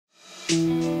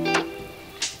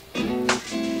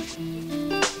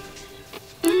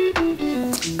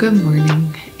Good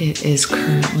morning. It is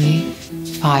currently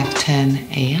 5:10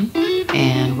 a.m.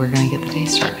 and we're gonna get the day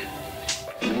started.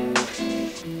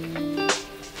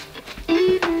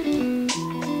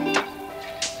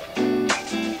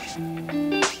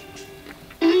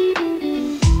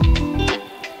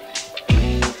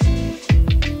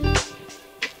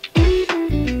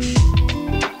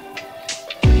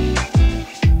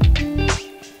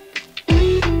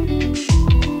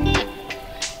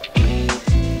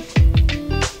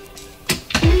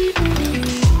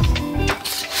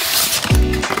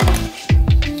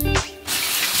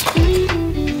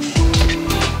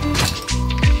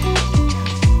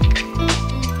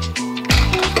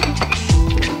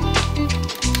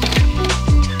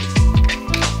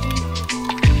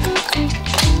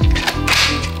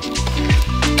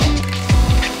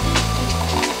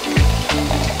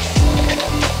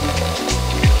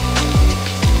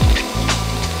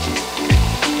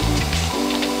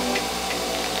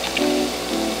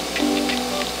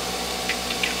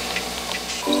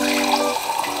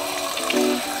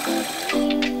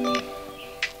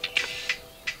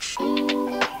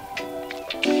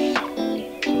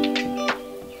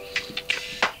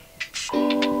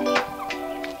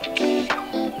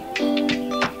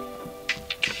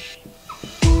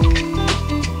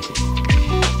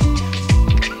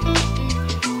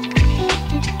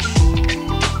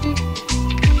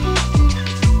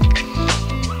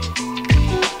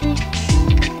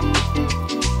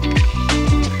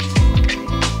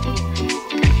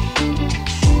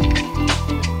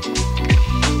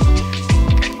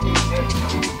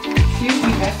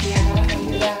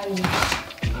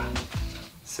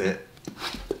 Sit.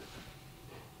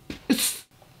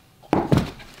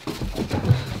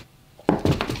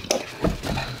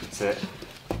 Sit.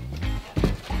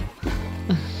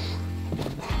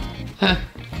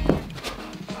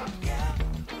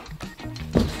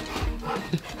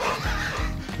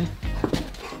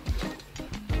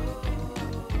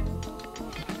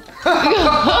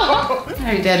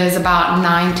 I did is about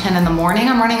 9-10 in the morning.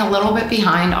 I'm running a little bit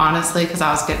behind, honestly, because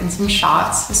I was getting some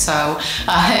shots. So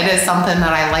it is something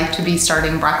that I like to be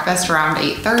starting breakfast around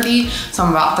 8:30. So I'm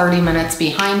about 30 minutes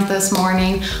behind this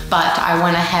morning, but I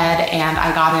went ahead and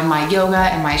I got in my yoga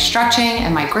and my stretching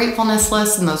and my gratefulness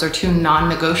list. And those are two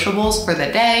non-negotiables for the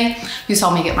day. You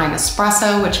saw me get my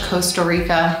Nespresso, which Costa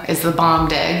Rica is the bomb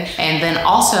dig. And then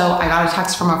also I got a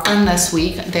text from a friend this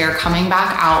week. They're coming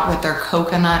back out with their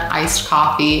coconut iced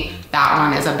coffee. That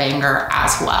one is a banger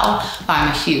as well. I'm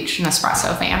a huge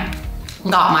Nespresso fan.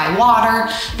 Got my water,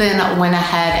 then went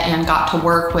ahead and got to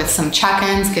work with some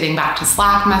check-ins, getting back to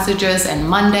Slack messages and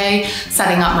Monday,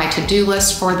 setting up my to-do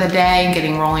list for the day,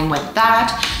 getting rolling with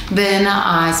that. Then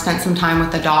I spent some time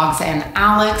with the dogs and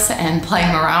Alex and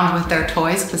playing around with their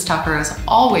toys because Tucker is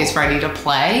always ready to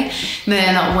play.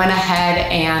 Then went ahead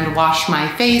and washed my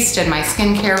face, did my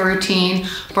skincare routine,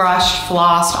 brushed,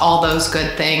 flossed, all those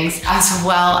good things, as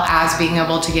well as being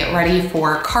able to get ready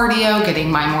for cardio, getting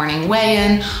my morning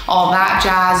weigh-in, all that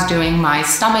jazz, doing my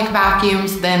stomach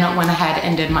vacuums, then went ahead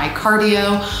and did my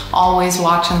cardio, always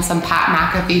watching some Pat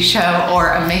McAfee show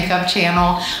or a makeup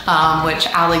channel, which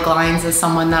Allie Glines is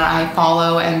someone that I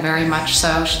follow, and very much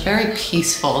so. She's very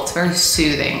peaceful. It's very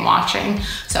soothing watching.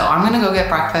 So I'm gonna go get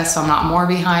breakfast so I'm not more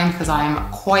behind because I'm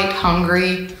quite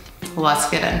hungry. Let's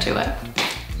get into it.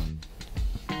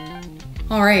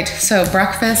 All right, so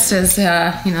breakfast is,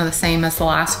 the same as the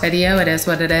last video. It is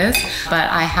what it is, but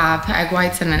I have egg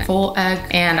whites and a full egg,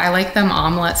 and I like them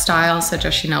omelet style, so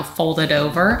just, folded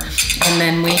over. And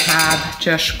then we have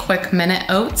just quick minute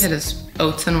oats. It is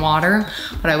oats and water,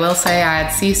 but I will say I had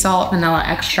sea salt, vanilla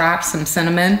extract, some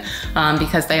cinnamon,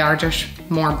 because they are just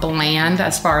more bland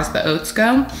as far as the oats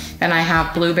go. And I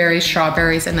have blueberries,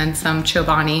 strawberries, and then some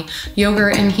Chobani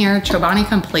yogurt in here. Chobani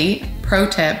Complete, pro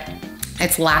tip,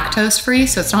 it's lactose free,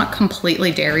 so it's not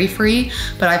completely dairy free,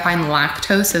 but I find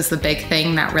lactose is the big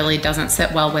thing that really doesn't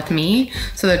sit well with me.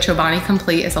 So the Chobani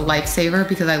Complete is a lifesaver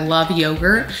because I love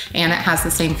yogurt and it has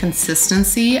the same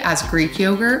consistency as Greek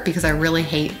yogurt because I really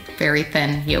hate very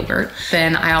thin yogurt.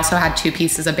 Then I also had 2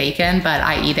 pieces of bacon, but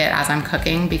I eat it as I'm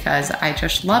cooking because I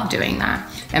just love doing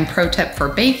that. And pro tip for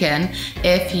bacon,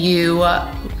 if you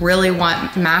really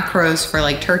want macros for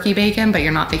like turkey bacon, but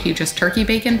you're not the hugest turkey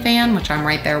bacon fan, which I'm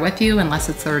right there with you, unless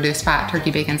it's the reduced fat turkey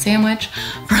bacon sandwich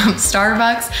from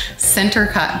Starbucks, center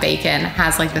cut bacon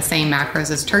has like the same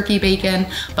macros as turkey bacon,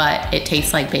 but it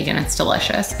tastes like bacon. It's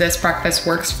delicious. This breakfast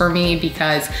works for me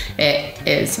because it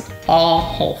is all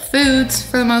whole foods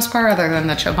for the most part, other than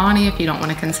the Chobani, if you don't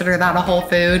want to consider that a whole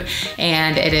food.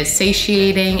 And it is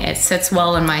satiating, it sits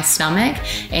well in my stomach,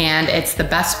 and it's the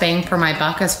best bang for my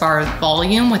buck as far as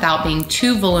volume without being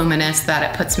too voluminous that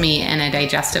it puts me in a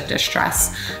digestive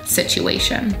distress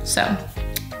situation. So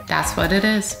that's what it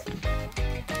is.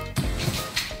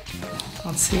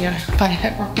 Let's see if I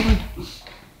hit record.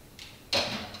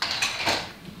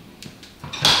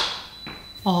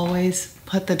 Always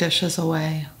put the dishes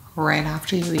away right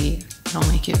after you eat. It'll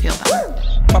make you feel better.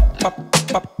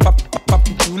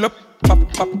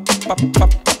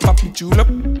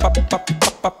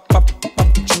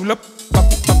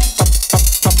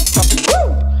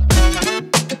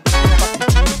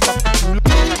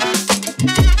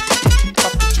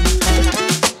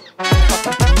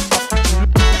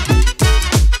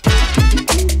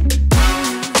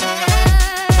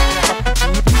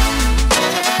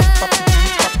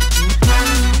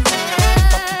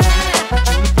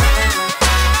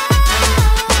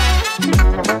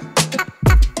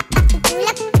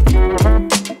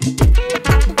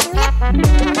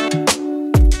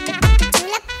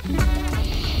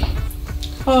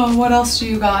 Oh, what else do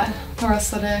you got the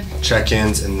rest of the day?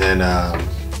 Check-ins and then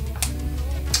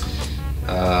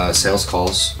sales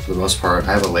calls for the most part.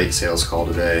 I have a late sales call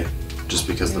today just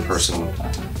because the person,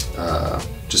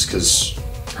 just because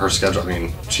her schedule, I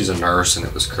mean, she's a nurse and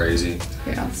it was crazy.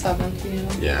 Yeah, 7 p.m.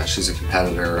 Yeah, she's a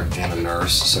competitor and a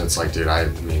nurse, so it's like, dude, I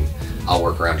mean, I'll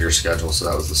work around your schedule, so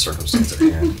that was the circumstance at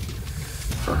hand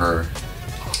for her.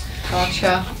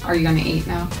 Gotcha. Are you gonna eat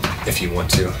now? If you want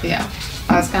to. Yeah.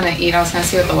 I was gonna eat. I was gonna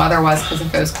see what the weather was, because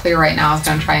if it was clear right now, I was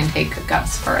gonna try and take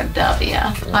guts for a W.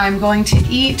 I'm going to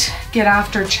eat, get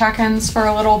after check-ins for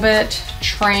a little bit,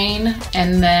 train,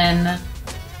 and then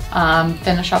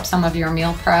finish up some of your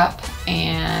meal prep.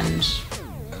 And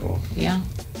cool. Yeah.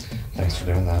 Thanks for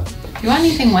doing that. You want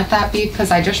anything with that beef?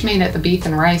 Because I just made it the beef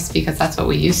and rice because that's what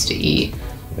we used to eat.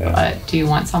 Yeah. But do you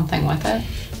want something with it?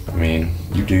 I mean,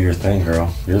 you do your thing,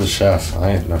 girl. You're the chef.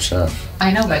 I ain't no chef.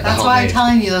 I know, but that's why I'm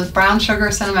telling you, those brown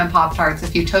sugar cinnamon Pop-Tarts,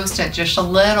 if you toast it just a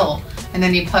little, and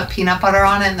then you put peanut butter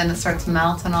on it, and then it starts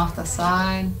melting off the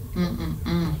side.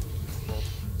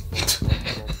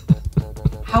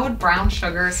 How would brown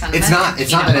sugar cinnamon? It's not that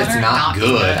it's not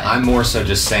good. Good. I'm more so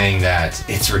just saying that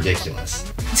it's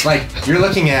ridiculous. It's like, you're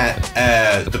looking at,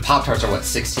 the Pop-Tarts are what,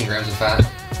 16 grams of fat?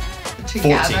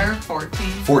 Together, 14.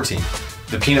 14.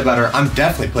 The peanut butter, I'm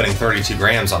definitely putting 32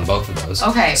 grams on both of those.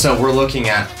 Okay. So we're looking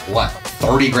at what,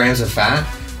 30 grams of fat?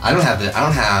 I don't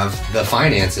have the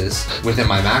finances within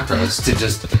my macros to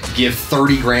just give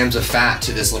 30 grams of fat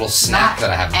to this little snack that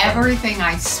I have. Everything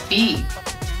I speak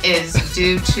is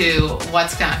due to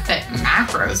what's gonna fit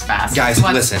macros best. Guys,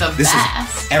 what's listen. The this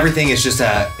best. is everything is just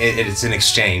it's an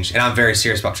exchange, and I'm very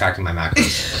serious about tracking my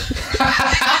macros.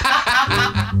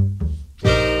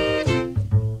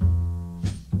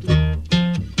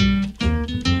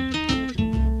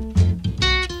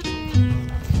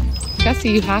 Gus, are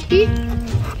you happy?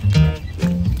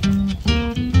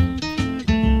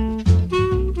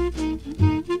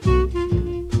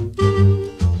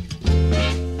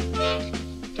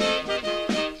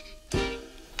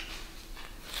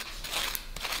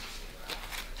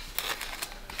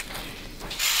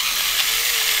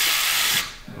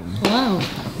 Hello,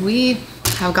 we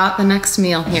have got the next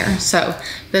meal here. So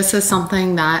this is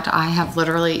something that I have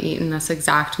literally eaten this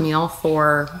exact meal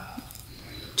for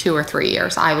 2 or 3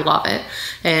 years. I love it.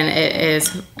 And it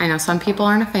is, I know some people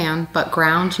aren't a fan, but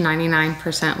ground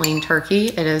 99% lean turkey.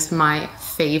 It is my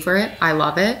favorite. I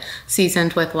love it.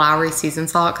 Seasoned with Lowry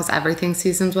seasoned salt, because everything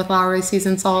seasons with Lowry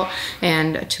seasoned salt,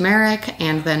 and turmeric,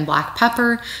 and then black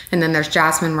pepper. And then there's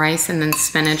jasmine rice, and then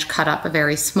spinach cut up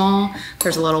very small.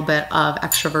 There's a little bit of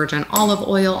extra virgin olive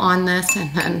oil on this,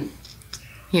 and then,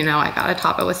 you know, I gotta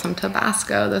top it with some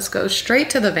Tabasco. This goes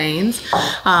straight to the veins.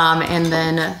 And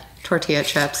then tortilla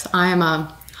chips. I am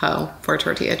a hoe for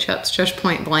tortilla chips, just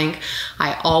point blank.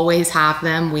 I always have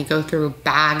them. We go through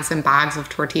bags and bags of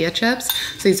tortilla chips.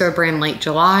 So these are brand Late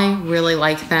July. Really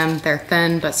like them. They're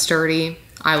thin but sturdy.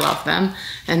 I love them.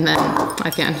 And then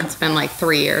again, it's been like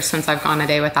 3 years since I've gone a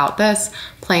day without this.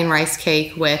 Plain rice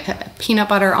cake with peanut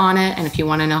butter on it. And if you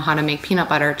want to know how to make peanut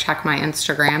butter, check my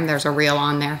Instagram. There's a reel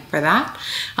on there for that.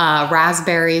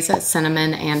 Raspberries,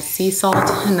 cinnamon, and sea salt.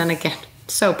 And then again,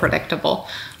 so predictable,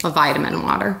 a vitamin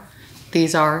water.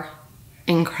 These are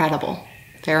incredible.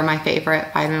 They're my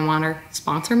favorite. Vitamin Water,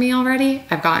 sponsor me already.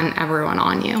 I've gotten everyone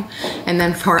on you. And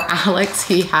then for Alex,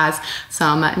 he has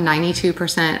some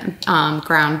 92%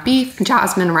 ground beef,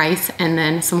 jasmine rice, and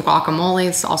then some guacamole.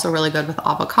 It's also really good with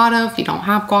avocado if you don't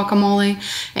have guacamole.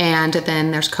 And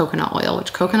then there's coconut oil,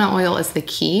 which coconut oil is the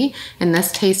key. And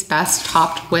this tastes best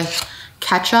topped with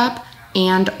ketchup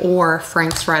and or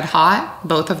Frank's Red Hot,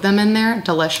 both of them in there,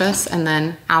 delicious. And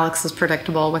then Alex is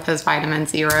predictable with his Vitamin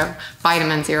Zero,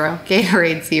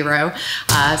 Gatorade Zero.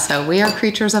 So we are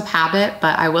creatures of habit,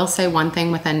 but I will say one thing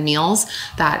within meals,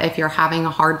 that if you're having a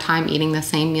hard time eating the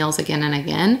same meals again and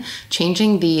again,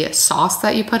 changing the sauce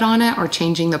that you put on it or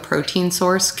changing the protein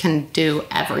source can do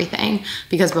everything.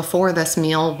 Because before this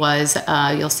meal was,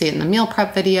 you'll see it in the meal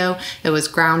prep video, it was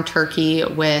ground turkey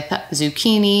with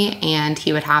zucchini, and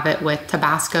he would have it with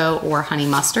Tabasco or honey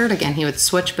mustard. Again, he would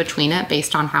switch between it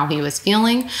based on how he was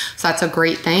feeling. So that's a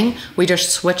great thing. We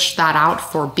just switched that out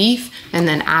for beef and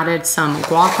then added some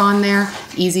guac on there.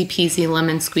 Easy peasy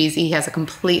lemon squeezy. He has a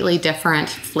completely different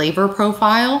flavor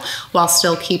profile while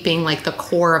still keeping like the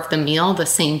core of the meal the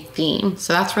same theme.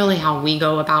 So that's really how we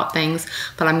go about things.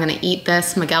 But I'm gonna eat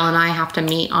this. Miguel and I have to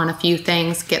meet on a few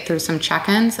things, get through some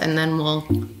check-ins, and then we'll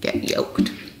get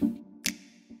yoked.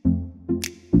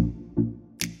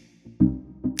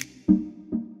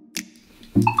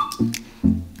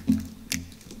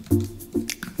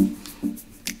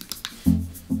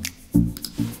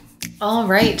 All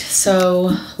right,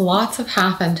 so lots have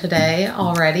happened today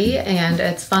already, and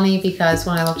it's funny because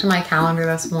when I looked at my calendar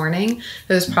this morning,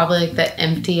 it was probably like the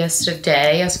emptiest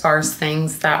day as far as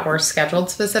things that were scheduled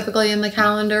specifically in the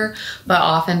calendar, but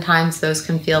oftentimes those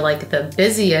can feel like the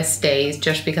busiest days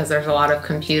just because there's a lot of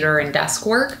computer and desk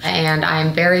work. And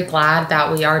I'm very glad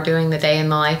that we are doing the day in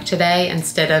the life today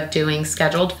instead of doing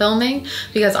scheduled filming,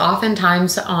 because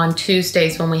oftentimes on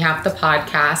Tuesdays when we have the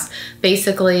podcast,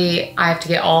 basically I have to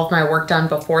get all of my work done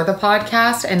before the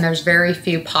podcast, and there's very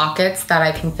few pockets that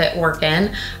I can fit work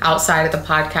in outside of the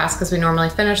podcast, because we normally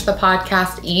finish the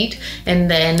podcast, eat,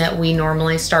 and then we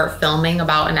normally start filming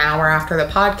about an hour after the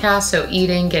podcast. So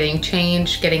eating, getting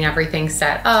changed, getting everything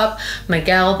set up,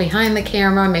 Miguel behind the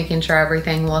camera, making sure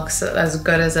everything looks as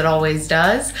good as it always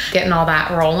does, getting all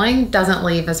that rolling doesn't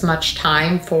leave as much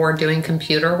time for doing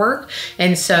computer work.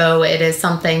 And so it is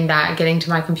something that getting to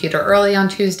my computer early on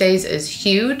Tuesdays is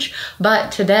huge.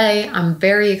 But today I'm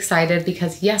very excited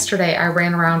because yesterday I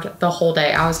ran around the whole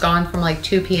day. I was gone from like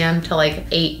 2 p.m. to like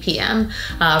 8 p.m.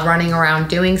 Running around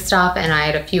doing stuff, and I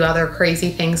had a few other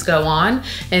crazy things go on.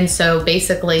 And so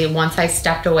basically once I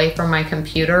stepped away from my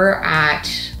computer at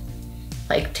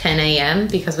like 10 a.m.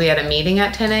 because we had a meeting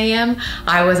at 10 a.m.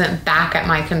 I wasn't back at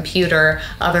my computer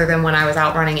other than when I was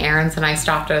out running errands, and I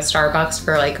stopped at a Starbucks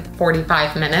for like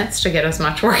 45 minutes to get as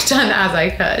much work done as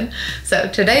I could. So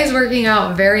today's working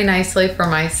out very nicely for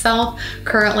myself.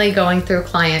 Currently going through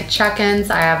client check-ins.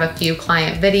 I have a few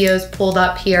client videos pulled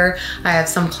up here. I have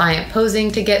some client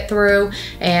posing to get through,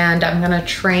 and I'm gonna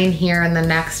train here in the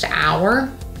next hour.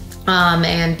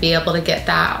 And be able to get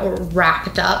that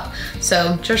wrapped up.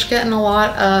 So just getting a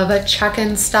lot of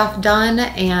check-in stuff done,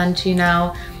 and you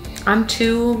know, I'm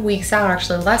 2 weeks out,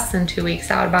 actually less than 2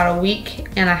 weeks out, about a week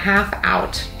and a half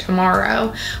out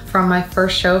tomorrow from my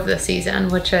first show of the season,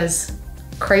 which is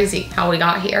crazy how we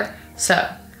got here. So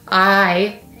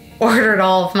I ordered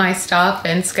all of my stuff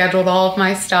and scheduled all of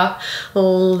my stuff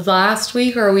last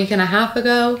week or a week and a half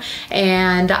ago,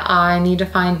 and I need to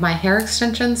find my hair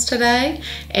extensions today,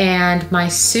 and my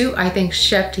suit I think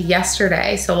shipped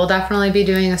yesterday, so we'll definitely be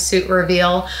doing a suit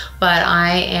reveal. But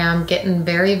I am getting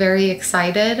very, very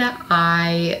excited.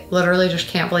 I literally just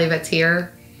can't believe it's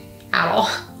here at all.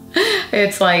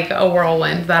 It's like a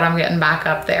whirlwind that I'm getting back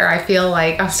up there. I feel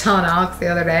like, I was telling Alex the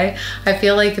other day, I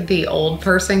feel like the old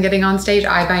person getting on stage.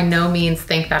 I by no means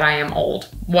think that I am old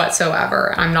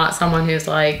whatsoever. I'm not someone who's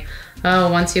like, oh,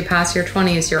 once you pass your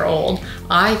 20s, you're old.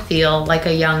 I feel like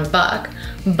a young buck.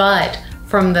 But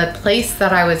from the place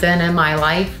that I was in my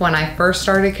life when I first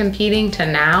started competing to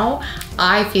now,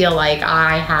 I feel like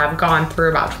I have gone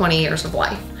through about 20 years of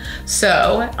life.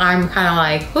 So I'm kind of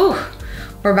like, whew,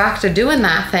 we're back to doing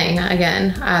that thing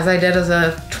again, as I did as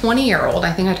a 20-year-old.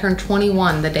 I think I turned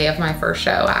 21 the day of my first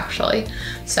show, actually.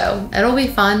 So it'll be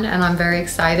fun, and I'm very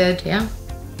excited. Yeah,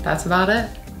 that's about it.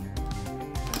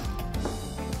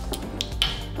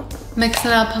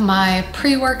 Mixing up my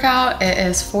pre-workout. It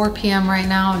is 4 p.m. right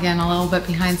now. Again, a little bit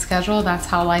behind schedule. That's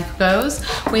how life goes.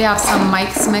 We have some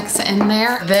Mike's Mix in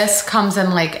there. This comes in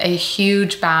like a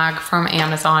huge bag from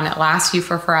Amazon. It lasts you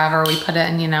for forever. We put it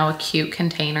in, you know, a cute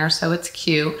container, so it's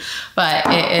cute, but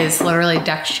it is literally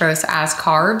dextrose as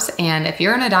carbs. And if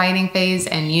you're in a dieting phase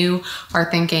and you are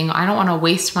thinking, I don't want to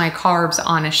waste my carbs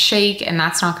on a shake and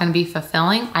that's not going to be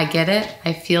fulfilling, I get it.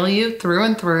 I feel you through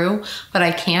and through, but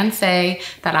I can say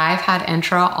that I've had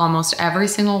intra almost every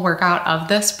single workout of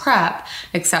this prep,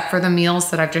 except for the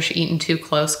meals that I've just eaten too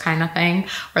close kind of thing,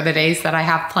 or the days that I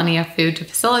have plenty of food to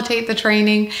facilitate the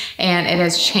training, and it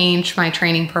has changed my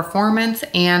training performance,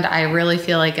 and I really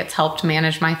feel like it's helped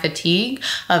manage my fatigue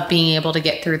of being able to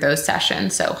get through those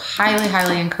sessions. So highly,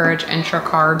 highly encourage intra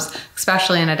carbs,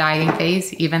 especially in a dieting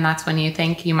phase. Even that's when you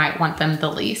think you might want them the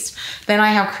least. Then I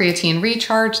have creatine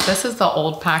recharge. This is the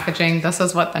old packaging. This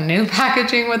is what the new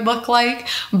packaging would look like,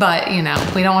 but you know,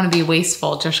 we don't want to be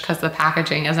wasteful just because the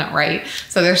packaging isn't right.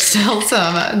 So there's still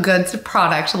some good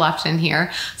product left in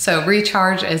here. So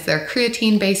Recharge is their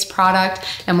creatine-based product.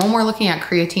 And when we're looking at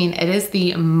creatine, it is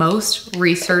the most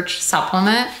researched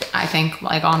supplement, I think,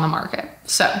 like on the market.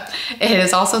 So it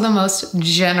is also the most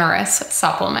generous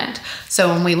supplement. So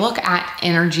when we look at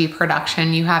energy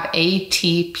production, you have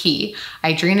ATP,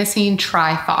 adenosine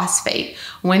triphosphate.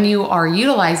 When you are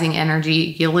utilizing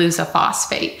energy, you lose a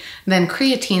phosphate. Then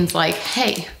creatine's like,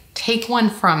 hey, take one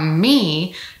from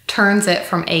me, turns it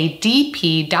from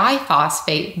ADP,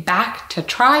 diphosphate, back to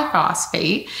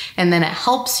triphosphate, and then it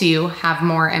helps you have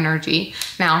more energy.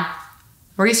 Now,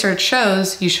 research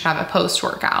shows you should have a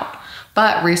post-workout.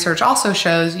 But research also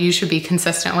shows you should be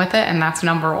consistent with it, and that's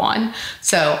number one.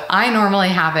 So I normally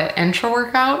have it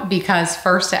intra-workout because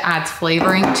first it adds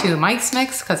flavoring to Mike's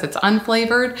Mix because it's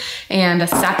unflavored, and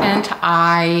second,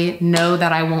 I know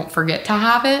that I won't forget to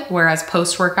have it, whereas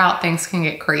post-workout things can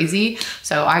get crazy.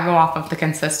 So I go off of the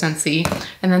consistency.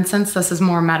 And then since this is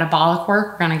more metabolic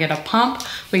work, we're gonna get a pump.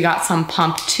 We got some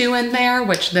Pump 2 in there,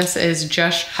 which this is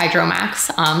just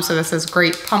Hydromax. So this is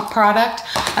great pump product.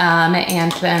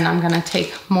 And then I'm gonna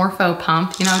take Morpho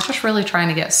Pump, you know, just really trying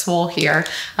to get swole here.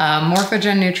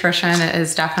 Morphogen Nutrition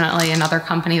is definitely another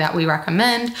company that we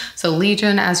recommend. So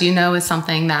Legion, as you know, is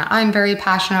something that I'm very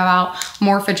passionate about.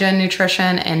 Morphogen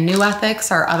Nutrition and New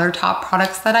Ethics are other top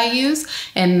products that I use.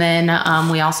 And then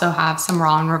we also have some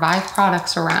Raw and Revive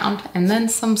products around, and then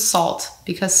some salt,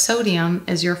 because sodium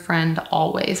is your friend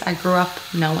always. I grew up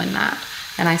knowing that,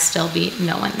 and I still be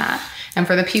knowing that. And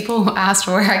for the people who asked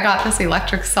where I got this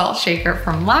electric salt shaker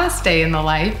from last day in the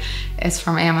life, it's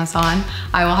from Amazon.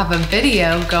 I will have a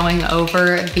video going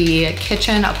over the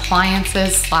kitchen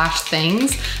appliances /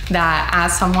 things that,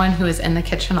 as someone who is in the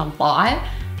kitchen a lot,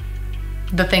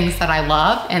 the things that I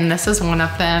love, and this is one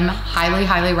of them. Highly,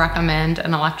 highly recommend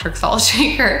an electric salt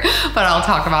shaker, but I'll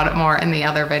talk about it more in the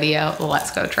other video.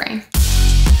 Let's go train.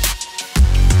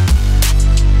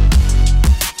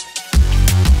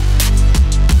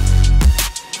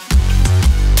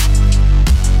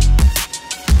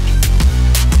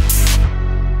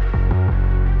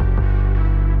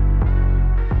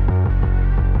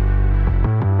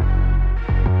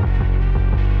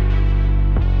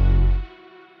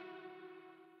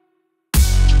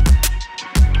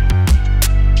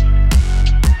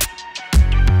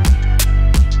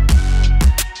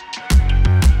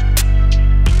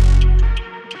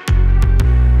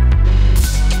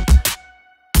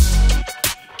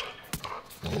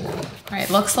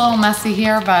 Looks a little messy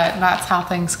here, but that's how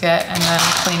things get, and then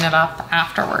clean it up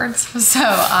afterwards. So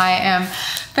I am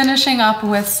finishing up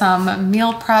with some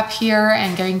meal prep here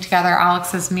and getting together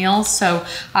Alex's meals. So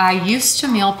I used to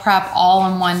meal prep all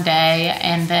in one day,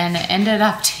 and then ended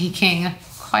up taking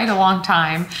quite a long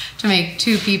time to make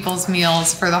 2 people's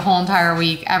meals for the whole entire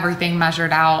week, everything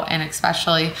measured out, and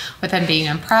especially with him being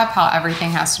in prep, how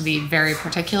everything has to be very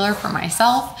particular for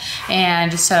myself.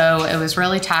 And so it was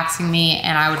really taxing me,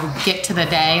 and I would get to the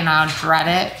day and I would dread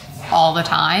it all the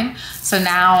time. So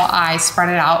now I spread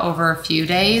it out over a few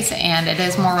days, and it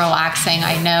is more relaxing.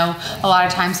 I know a lot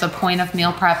of times the point of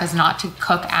meal prep is not to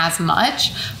cook as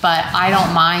much, but I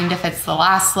don't mind if it's the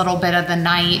last little bit of the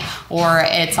night or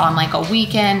it's on like a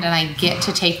weekend and I get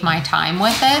to take my time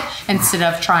with it instead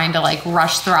of trying to like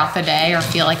rush throughout the day or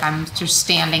feel like I'm just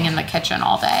standing in the kitchen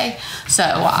all day. So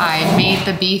I made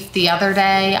the beef the other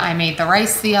day, I made the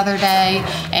rice the other day,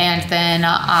 and then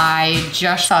I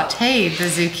just sauteed the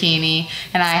zucchini,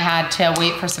 and I had had to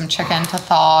wait for some chicken to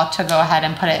thaw to go ahead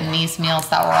and put it in these meals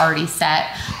that were already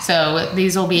set. So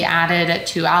these will be added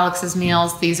to Alex's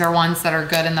meals. These are ones that are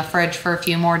good in the fridge for a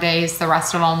few more days. The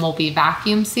rest of them will be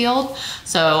vacuum sealed.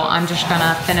 So I'm just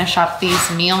gonna finish up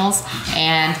these meals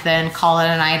and then call it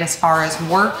a night as far as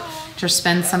work. Just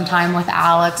spend some time with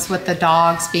Alex, with the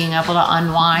dogs, being able to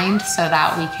unwind so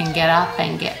that we can get up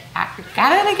and get back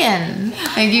at it again.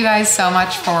 Thank you guys so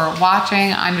much for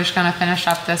watching. I'm just gonna finish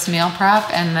up this meal prep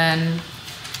and then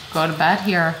go to bed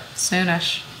here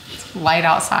soonish. It's light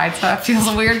outside, so it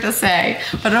feels weird to say,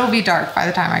 but it'll be dark by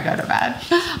the time I go to bed.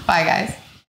 Bye guys.